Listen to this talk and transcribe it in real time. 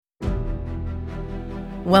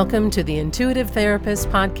Welcome to the Intuitive Therapist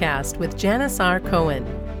Podcast with Janis R. Cohen,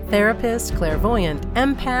 therapist, clairvoyant,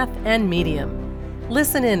 empath, and medium.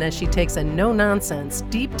 Listen in as she takes a no-nonsense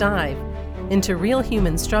deep dive into real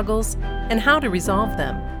human struggles and how to resolve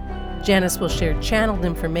them. Janis will share channeled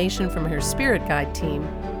information from her spirit guide team,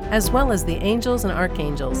 as well as the angels and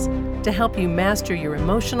archangels, to help you master your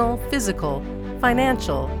emotional, physical,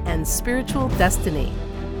 financial, and spiritual destiny.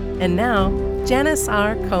 And now, Janis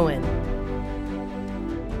R. Cohen.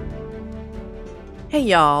 Hey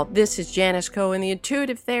y'all, this is Janis Cohen, the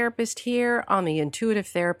Intuitive Therapist, here on the Intuitive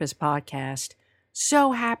Therapist Podcast.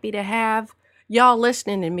 So happy to have y'all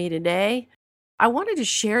listening to me today. I wanted to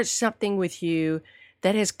share something with you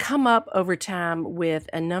that has come up over time with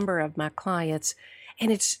a number of my clients, and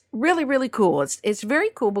it's really, really cool. It's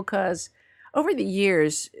very cool because over the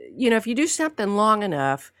years, if you do something long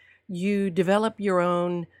enough, you develop your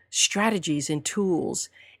own strategies and tools.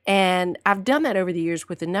 And I've done that over the years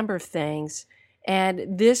with a number of things.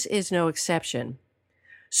 And this is no exception.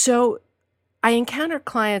 So I encounter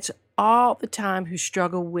clients all the time who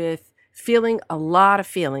struggle with feeling a lot of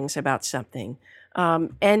feelings about something.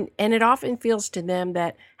 And it often feels to them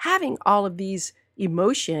that having all of these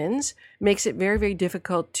emotions makes it very, very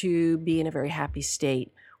difficult to be in a very happy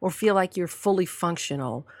state or feel like you're fully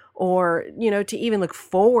functional or, to even look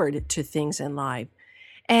forward to things in life.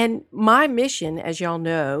 And my mission, as y'all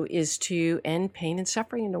know, is to end pain and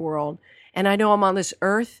suffering in the world. And I know I'm on this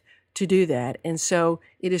earth to do that. And so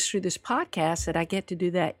it is through this podcast that I get to do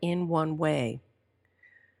that in one way.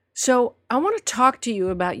 So I want to talk to you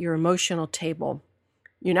about your emotional table.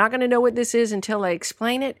 You're not going to know what this is until I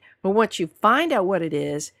explain it. But once you find out what it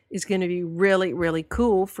is going to be really, really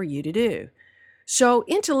cool for you to do. So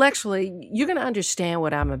intellectually, you're going to understand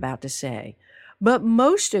what I'm about to say. But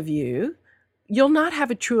most of you'll not have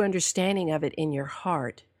a true understanding of it in your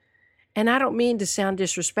heart. And I don't mean to sound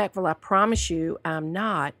disrespectful. I promise you I'm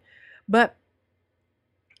not. But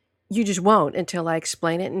you just won't until I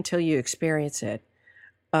explain it, until you experience it.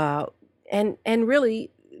 And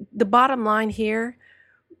really, the bottom line here,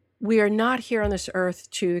 we are not here on this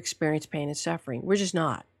earth to experience pain and suffering. We're just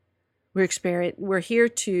not. We're here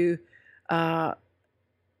to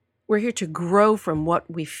grow from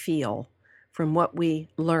what we feel, from what we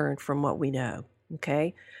learn, from what we know.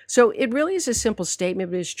 Okay, so it really is a simple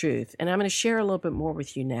statement, but it's truth. And I'm going to share a little bit more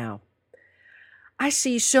with you now. I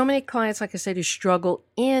see so many clients, like I said, who struggle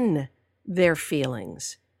in their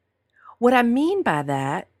feelings. What I mean by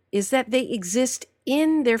that is that they exist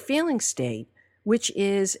in their feeling state, which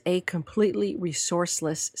is a completely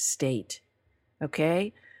resourceless state.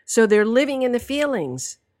 Okay, so they're living in the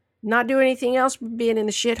feelings, not doing anything else but being in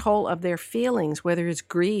the shithole of their feelings, whether it's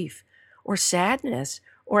grief or sadness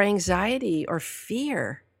or anxiety or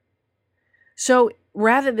fear. So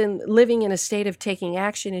rather than living in a state of taking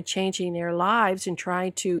action and changing their lives and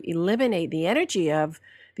trying to eliminate the energy of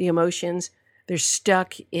the emotions, they're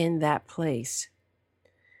stuck in that place.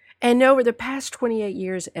 And over the past 28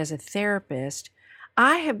 years as a therapist,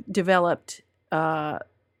 I have developed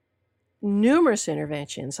numerous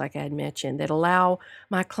interventions, like I had mentioned, that allow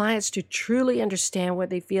my clients to truly understand what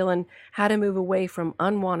they feel and how to move away from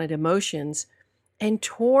unwanted emotions and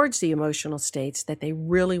towards the emotional states that they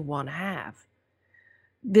really want to have.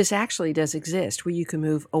 This actually does exist, where you can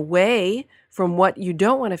move away from what you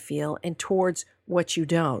don't want to feel and towards what you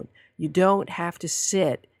don't. You don't have to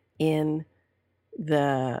sit in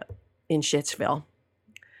Shitsville.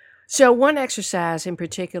 So one exercise in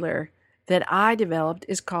particular that I developed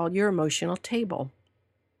is called your emotional table.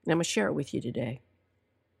 And I'm going to share it with you today.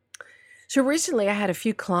 So recently I had a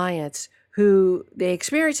few clients who they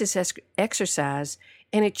experienced this exercise,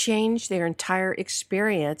 and it changed their entire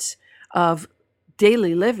experience of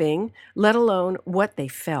daily living, let alone what they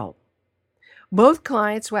felt. Both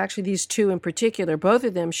clients, well, actually these two in particular, both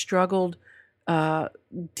of them struggled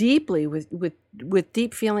deeply with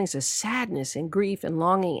deep feelings of sadness and grief and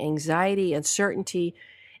longing, anxiety, uncertainty,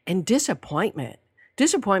 and disappointment.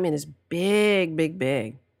 Disappointment is big, big,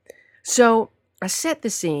 big. So I set the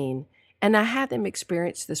scene, and I had them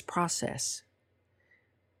experience this process.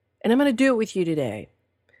 And I'm going to do it with you today.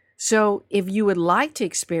 So if you would like to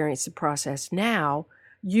experience the process now,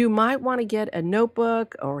 you might want to get a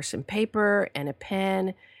notebook or some paper and a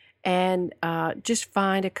pen and just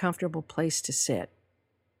find a comfortable place to sit.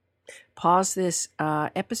 Pause this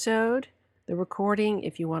episode, the recording,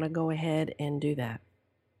 if you want to go ahead and do that.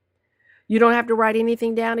 You don't have to write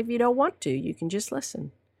anything down if you don't want to. You can just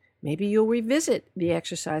listen. Maybe you'll revisit the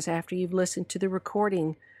exercise after you've listened to the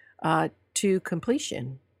recording to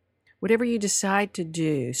completion. Whatever you decide to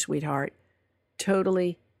do, sweetheart,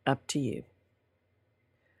 totally up to you.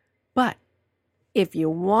 But If you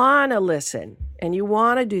want to listen and you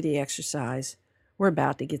want to do the exercise, we're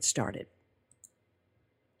about to get started.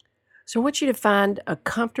 So I want you to find a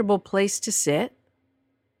comfortable place to sit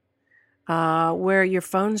where your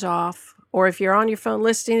phone's off, or if you're on your phone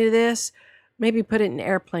listening to this, maybe put it in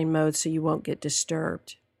airplane mode so you won't get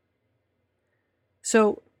disturbed.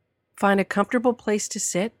 So find a comfortable place to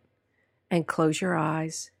sit and close your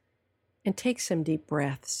eyes and take some deep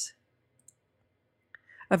breaths.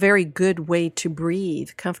 A very good way to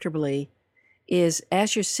breathe comfortably is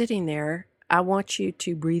as you're sitting there, I want you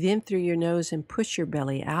to breathe in through your nose and push your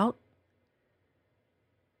belly out.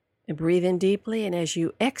 And breathe in deeply, and as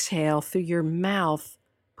you exhale through your mouth,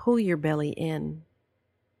 pull your belly in.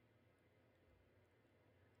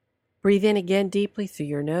 Breathe in again deeply through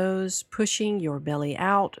your nose, pushing your belly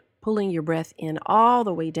out, pulling your breath in all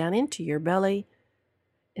the way down into your belly,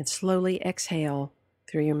 and slowly exhale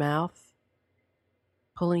through your mouth,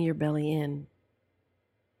 pulling your belly in.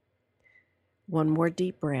 One more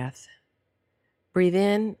deep breath. Breathe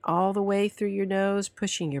in all the way through your nose,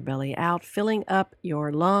 pushing your belly out, filling up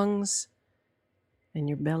your lungs and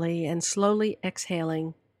your belly, and slowly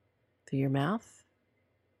exhaling through your mouth,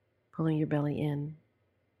 pulling your belly in.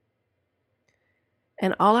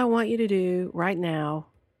 And all I want you to do right now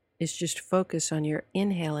is just focus on your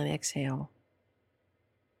inhale and exhale.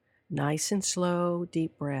 Nice and slow,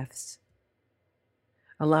 deep breaths.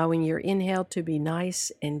 Allowing your inhale to be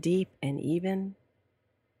nice and deep and even,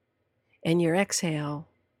 and your exhale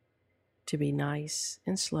to be nice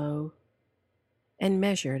and slow and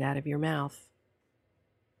measured out of your mouth.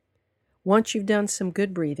 Once you've done some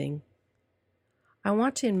good breathing, I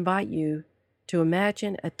want to invite you to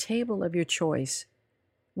imagine a table of your choice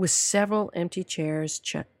with several empty chairs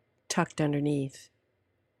tucked underneath.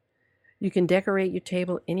 You can decorate your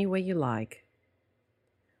table any way you like.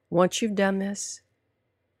 Once you've done this,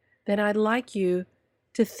 then I'd like you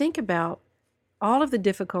to think about all of the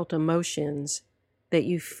difficult emotions that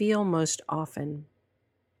you feel most often.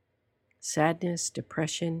 Sadness,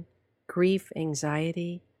 depression, grief,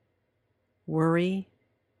 anxiety, worry,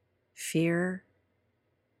 fear,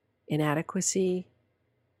 inadequacy,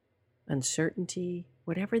 uncertainty,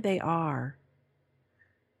 whatever they are.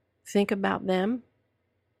 Think about them.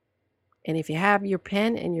 And if you have your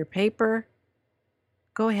pen and your paper,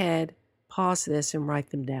 go ahead, pause this and write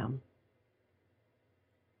them down.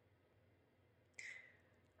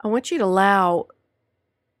 I want you to allow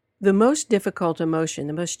the most difficult emotion,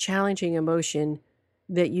 the most challenging emotion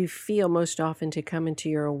that you feel most often to come into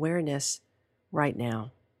your awareness right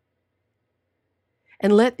now.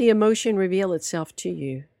 And let the emotion reveal itself to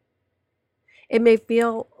you. It may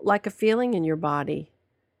feel like a feeling in your body,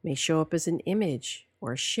 may show up as an image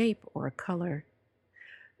or a shape or a color.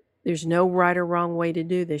 There's no right or wrong way to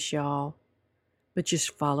do this, y'all, but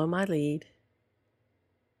just follow my lead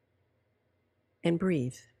and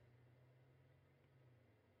breathe.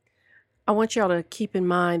 I want y'all to keep in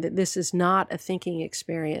mind that this is not a thinking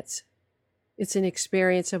experience. It's an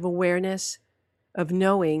experience of awareness, of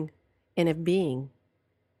knowing, and of being.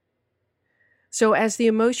 So as the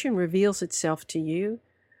emotion reveals itself to you,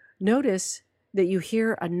 notice that you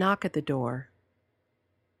hear a knock at the door.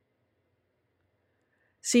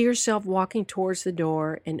 See yourself walking towards the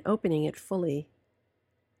door and opening it fully.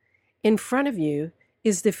 In front of you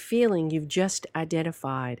is the feeling you've just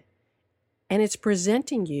identified, and it's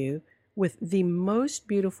presenting you with the most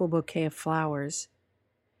beautiful bouquet of flowers,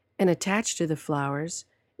 and attached to the flowers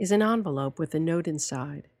is an envelope with a note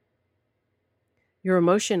inside. Your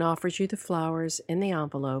emotion offers you the flowers and the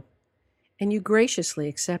envelope, and you graciously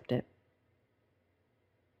accept it.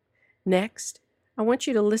 Next, I want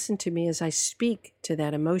you to listen to me as I speak to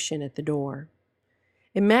that emotion at the door.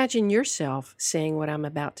 Imagine yourself saying what I'm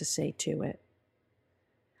about to say to it.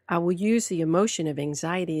 I will use the emotion of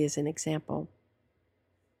anxiety as an example.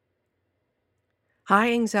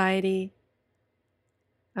 Hi, anxiety.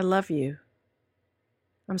 I love you.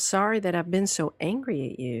 I'm sorry that I've been so angry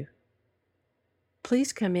at you.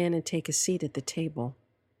 Please come in and take a seat at the table.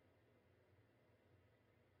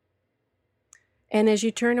 And as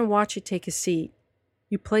you turn and watch it take a seat,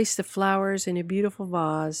 you place the flowers in a beautiful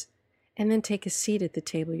vase and then take a seat at the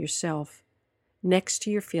table yourself, next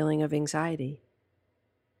to your feeling of anxiety.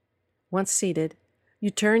 Once seated,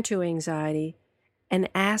 you turn to anxiety and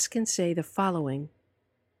ask and say the following.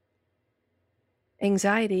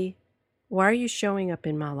 Anxiety, why are you showing up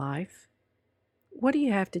in my life? What do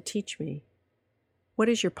you have to teach me? What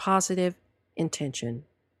is your positive intention?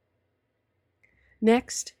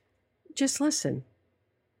 Next, just listen.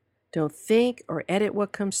 Don't think or edit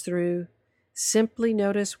what comes through. Simply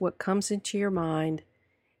notice what comes into your mind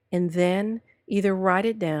and then either write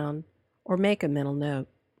it down or make a mental note.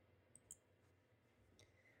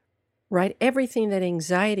 Write everything that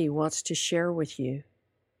anxiety wants to share with you.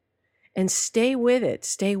 And stay with it.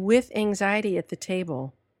 Stay with anxiety at the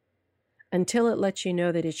table until it lets you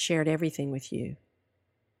know that it shared everything with you.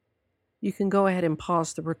 You can go ahead and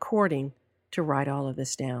pause the recording to write all of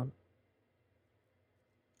this down.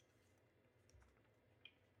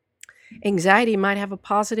 Anxiety might have a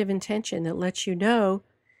positive intention that lets you know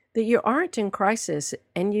that you aren't in crisis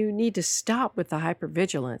and you need to stop with the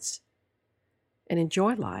hypervigilance and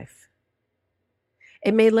enjoy life.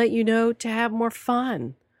 It may let you know to have more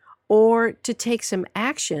fun or to take some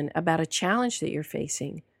action about a challenge that you're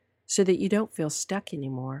facing so that you don't feel stuck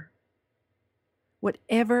anymore.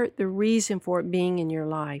 Whatever the reason for it being in your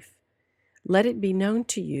life, let it be known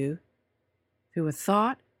to you through a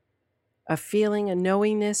thought, a feeling, a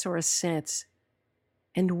knowingness, or a sense,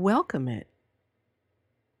 and welcome it.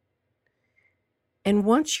 And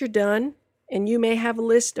once you're done, and you may have a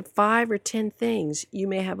list of 5 or 10 things, you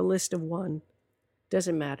may have a list of 1,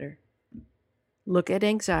 doesn't matter. Look at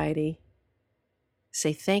anxiety,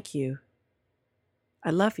 say thank you,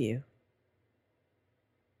 I love you.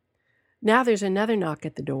 Now there's another knock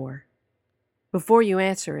at the door. Before you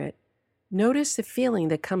answer it, notice the feeling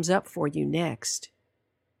that comes up for you next.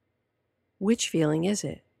 Which feeling is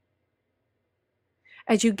it?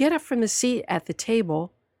 As you get up from the seat at the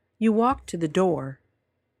table, you walk to the door.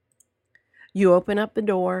 You open up the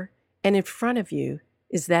door, and in front of you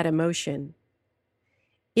is that emotion.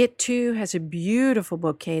 It too has a beautiful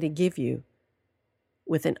bouquet to give you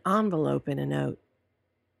with an envelope and a note.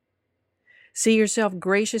 See yourself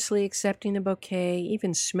graciously accepting the bouquet,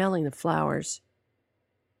 even smelling the flowers,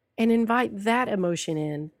 and invite that emotion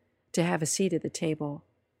in to have a seat at the table.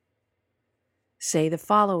 Say the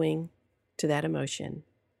following to that emotion.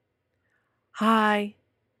 Hi,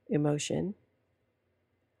 emotion.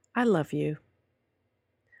 I love you.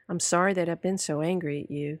 I'm sorry that I've been so angry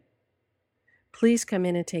at you. Please come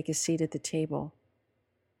in and take a seat at the table.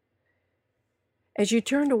 As you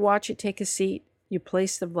turn to watch it take a seat, you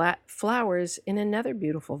place the flowers in another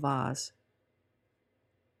beautiful vase.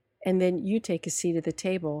 And then you take a seat at the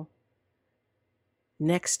table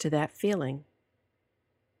next to that feeling.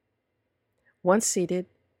 Once seated,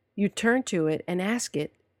 you turn to it and ask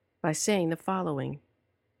it by saying the following.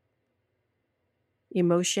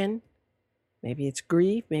 Emotion, maybe it's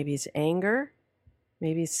grief, maybe it's anger,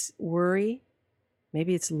 maybe it's worry,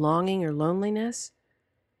 maybe it's longing or loneliness.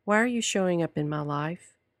 Why are you showing up in my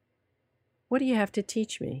life? What do you have to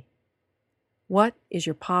teach me? What is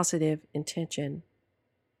your positive intention?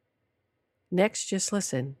 Next, just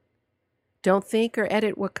listen. Don't think or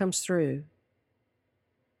edit what comes through.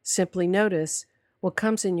 Simply notice what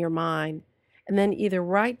comes in your mind and then either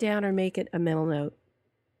write down or make it a mental note.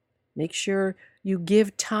 Make sure you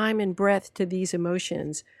give time and breath to these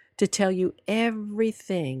emotions to tell you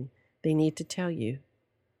everything they need to tell you.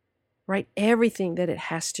 Write everything that it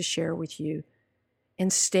has to share with you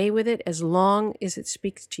and stay with it as long as it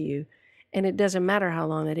speaks to you. And it doesn't matter how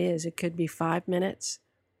long it is. It could be 5 minutes,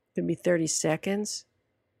 it could be 30 seconds,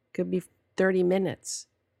 it could be 30 minutes.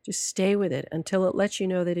 Just stay with it until it lets you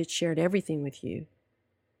know that it shared everything with you.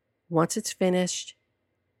 Once it's finished,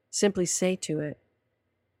 simply say to it,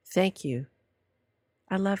 thank you.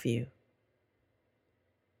 I love you.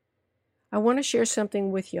 I want to share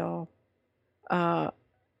something with y'all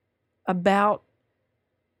about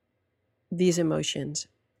these emotions,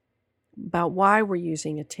 about why we're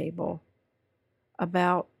using a table,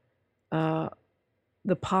 about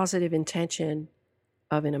the positive intention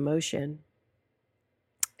of an emotion,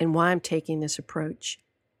 and why I'm taking this approach.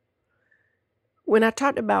 When I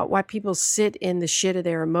talked about why people sit in the shit of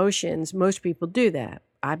their emotions, most people do that.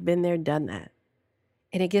 I've been there, done that.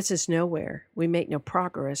 And it gets us nowhere. We make no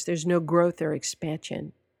progress. There's no growth or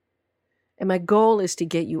expansion. And my goal is to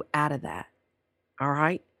get you out of that. All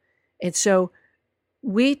right? And so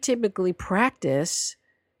we typically practice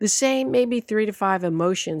the same maybe 3 to 5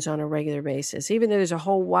 emotions on a regular basis. Even though there's a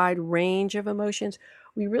whole wide range of emotions,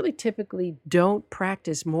 we really typically don't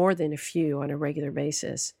practice more than a few on a regular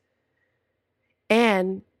basis.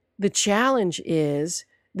 And the challenge is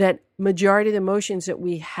that majority of the emotions that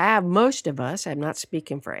we have, most of us, I'm not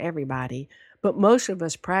speaking for everybody, but most of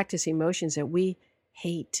us practice emotions that we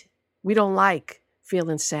hate. We don't like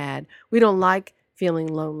feeling sad. We don't like feeling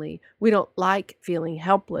lonely. We don't like feeling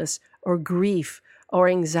helpless or grief or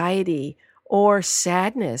anxiety or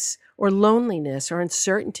sadness or loneliness or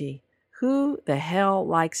uncertainty. Who the hell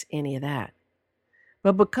likes any of that?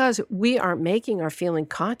 But because we aren't making our feeling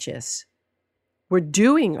conscious, we're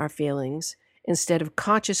doing our feelings instead of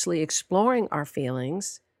consciously exploring our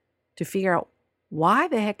feelings to figure out why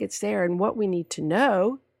the heck it's there and what we need to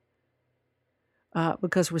know,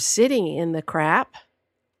 because we're sitting in the crap.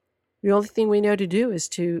 The only thing we know to do is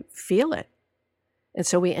to feel it. And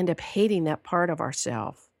so we end up hating that part of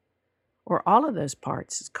ourselves, or all of those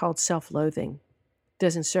parts. It's called self-loathing.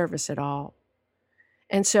 Doesn't serve us at all.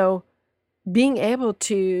 And so being able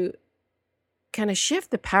to kind of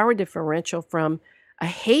shift the power differential from a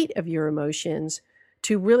hate of your emotions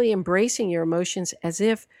to really embracing your emotions as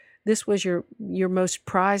if this was your most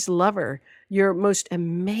prized lover, your most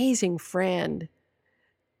amazing friend,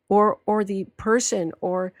 or the person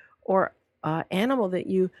or animal that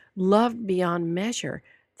you loved beyond measure.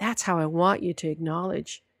 That's how I want you to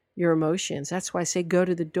acknowledge your emotions. That's why I say go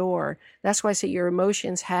to the door. That's why I say your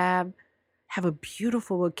emotions have a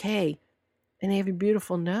beautiful bouquet and they have a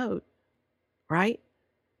beautiful note, right?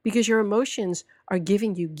 Because your emotions are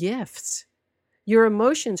giving you gifts. Your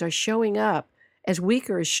emotions are showing up as weak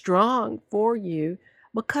or as strong for you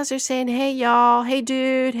because they're saying, hey, y'all, hey,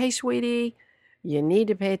 dude, hey, sweetie, you need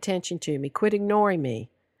to pay attention to me. Quit ignoring me.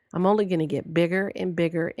 I'm only going to get bigger and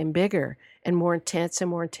bigger and bigger and more intense and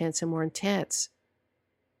more intense and more intense.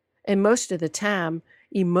 And most of the time,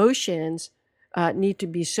 emotions need to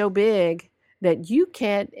be so big that you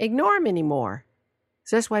can't ignore them anymore.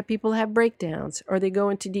 So that's why people have breakdowns, or they go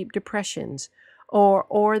into deep depressions,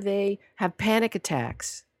 or they have panic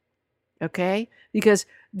attacks, okay? Because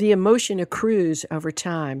the emotion accrues over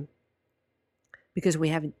time because we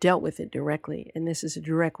haven't dealt with it directly, and this is a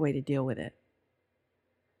direct way to deal with it.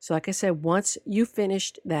 So like I said, once you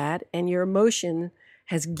finished that and your emotion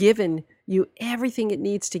has given you everything it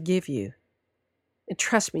needs to give you, and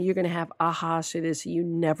trust me, you're going to have ahas to this you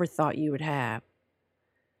never thought you would have.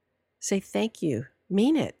 Say thank you.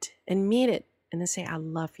 Mean it, and then say, I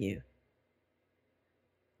love you.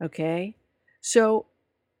 Okay? So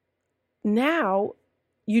now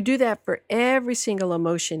you do that for every single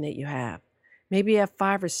emotion that you have. Maybe you have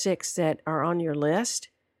 5 or 6 that are on your list,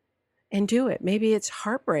 and do it. Maybe it's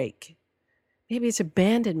heartbreak. Maybe it's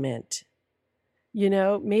abandonment.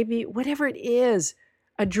 Maybe whatever it is,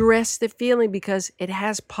 address the feeling because it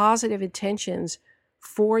has positive intentions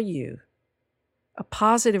for you. A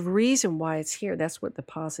positive reason why it's here. That's what the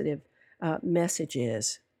positive message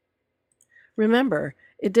is. Remember,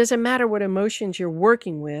 it doesn't matter what emotions you're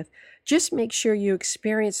working with. Just make sure you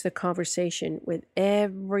experience the conversation with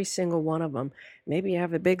every single one of them. Maybe you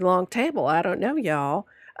have a big long table. I don't know, y'all.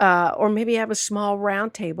 Or maybe you have a small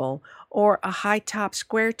round table or a high top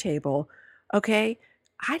square table. Okay?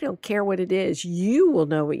 I don't care what it is. You will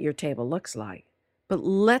know what your table looks like. But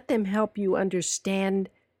let them help you understand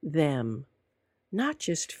them. Not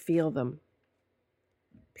just feel them,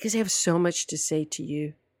 because they have so much to say to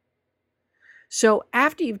you. So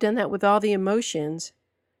after you've done that with all the emotions,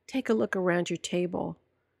 take a look around your table.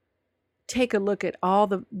 Take a look at all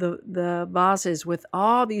the vases with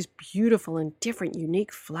all these beautiful and different,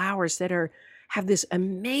 unique flowers that have this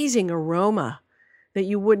amazing aroma that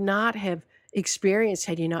you would not have experienced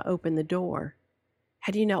had you not opened the door,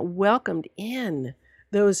 had you not welcomed in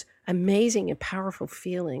those amazing and powerful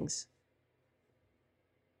feelings.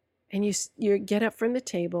 And you get up from the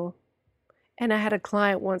table, and I had a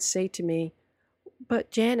client once say to me,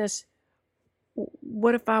 but Janis,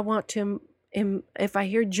 what if I want to, if I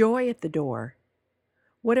hear joy at the door?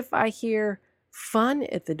 What if I hear fun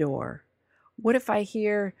at the door? What if I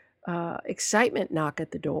hear excitement knock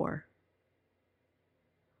at the door?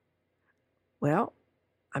 Well,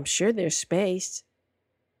 I'm sure there's space.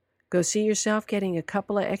 Go see yourself getting a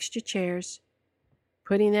couple of extra chairs,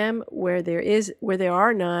 putting them where there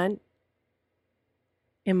are none.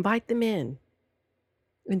 Invite them in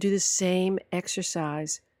and do the same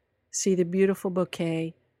exercise. See the beautiful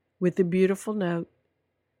bouquet with the beautiful note.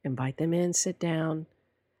 Invite them in, sit down.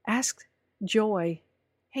 Ask Joy,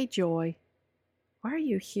 hey Joy, why are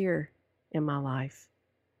you here in my life?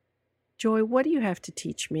 Joy, what do you have to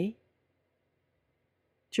teach me?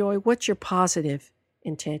 Joy, what's your positive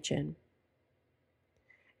intention?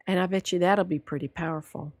 And I bet you that'll be pretty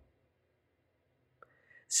powerful.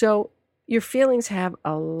 So your feelings have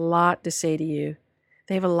a lot to say to you.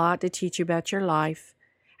 They have a lot to teach you about your life,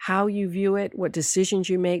 how you view it, what decisions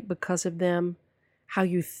you make because of them, how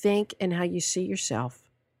you think, and how you see yourself.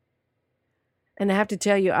 And I have to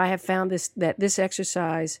tell you, I have found that this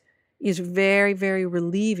exercise is very, very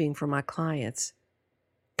relieving for my clients,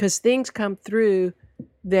 because things come through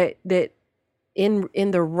that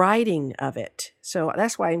in the writing of it. So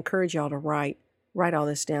that's why I encourage y'all to write all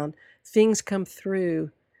this down. Things come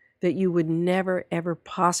through that you would never, ever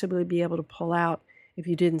possibly be able to pull out if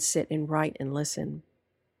you didn't sit and write and listen.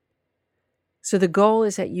 So the goal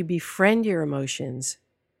is that you befriend your emotions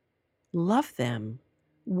love them,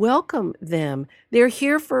 welcome them. They're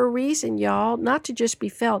here for a reason, y'all, not to just be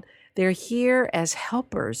felt. They're here as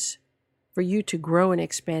helpers for you to grow and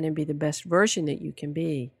expand and be the best version that you can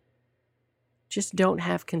be. Just don't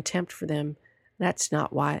have contempt for them. That's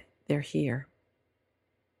not why they're here.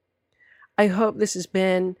 I hope this has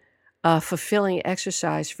been a fulfilling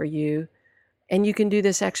exercise for you. And you can do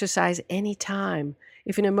this exercise anytime.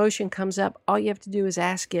 If an emotion comes up, all you have to do is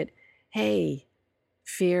ask it, hey,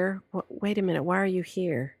 fear, wait a minute, why are you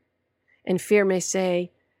here? And fear may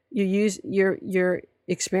say, you're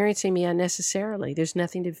experiencing me unnecessarily. There's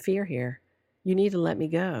nothing to fear here. You need to let me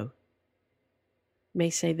go. May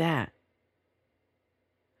say that.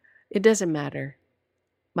 It doesn't matter.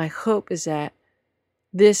 My hope is that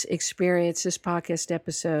this experience, this podcast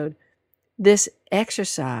episode, this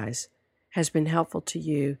exercise has been helpful to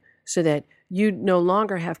you so that you no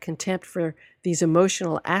longer have contempt for these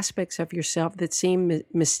emotional aspects of yourself that seem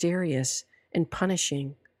mysterious and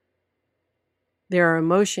punishing. There are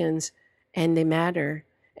emotions and they matter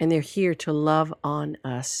and they're here to love on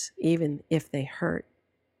us, even if they hurt.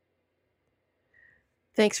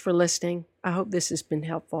 Thanks for listening. I hope this has been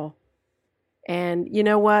helpful. And you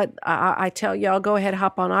know what? I tell y'all, go ahead,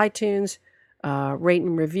 hop on iTunes, rate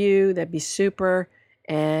and review. That'd be super.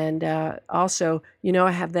 And also,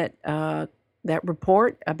 I have that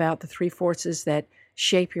report about the 3 forces that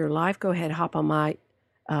shape your life. Go ahead, hop on my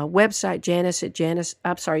website,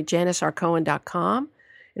 janisrcohen.com.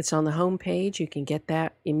 It's on the homepage. You can get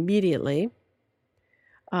that immediately.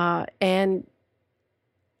 And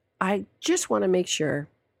I just want to make sure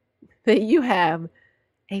that you have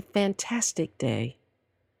a fantastic day,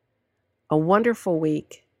 a wonderful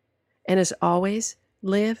week, and as always,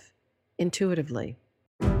 live intuitively.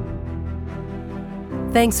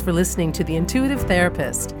 Thanks for listening to The Intuitive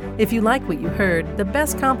Therapist. If you like what you heard, the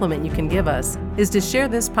best compliment you can give us is to share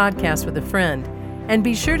this podcast with a friend, and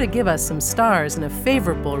be sure to give us some stars and a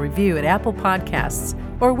favorable review at Apple Podcasts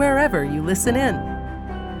or wherever you listen in.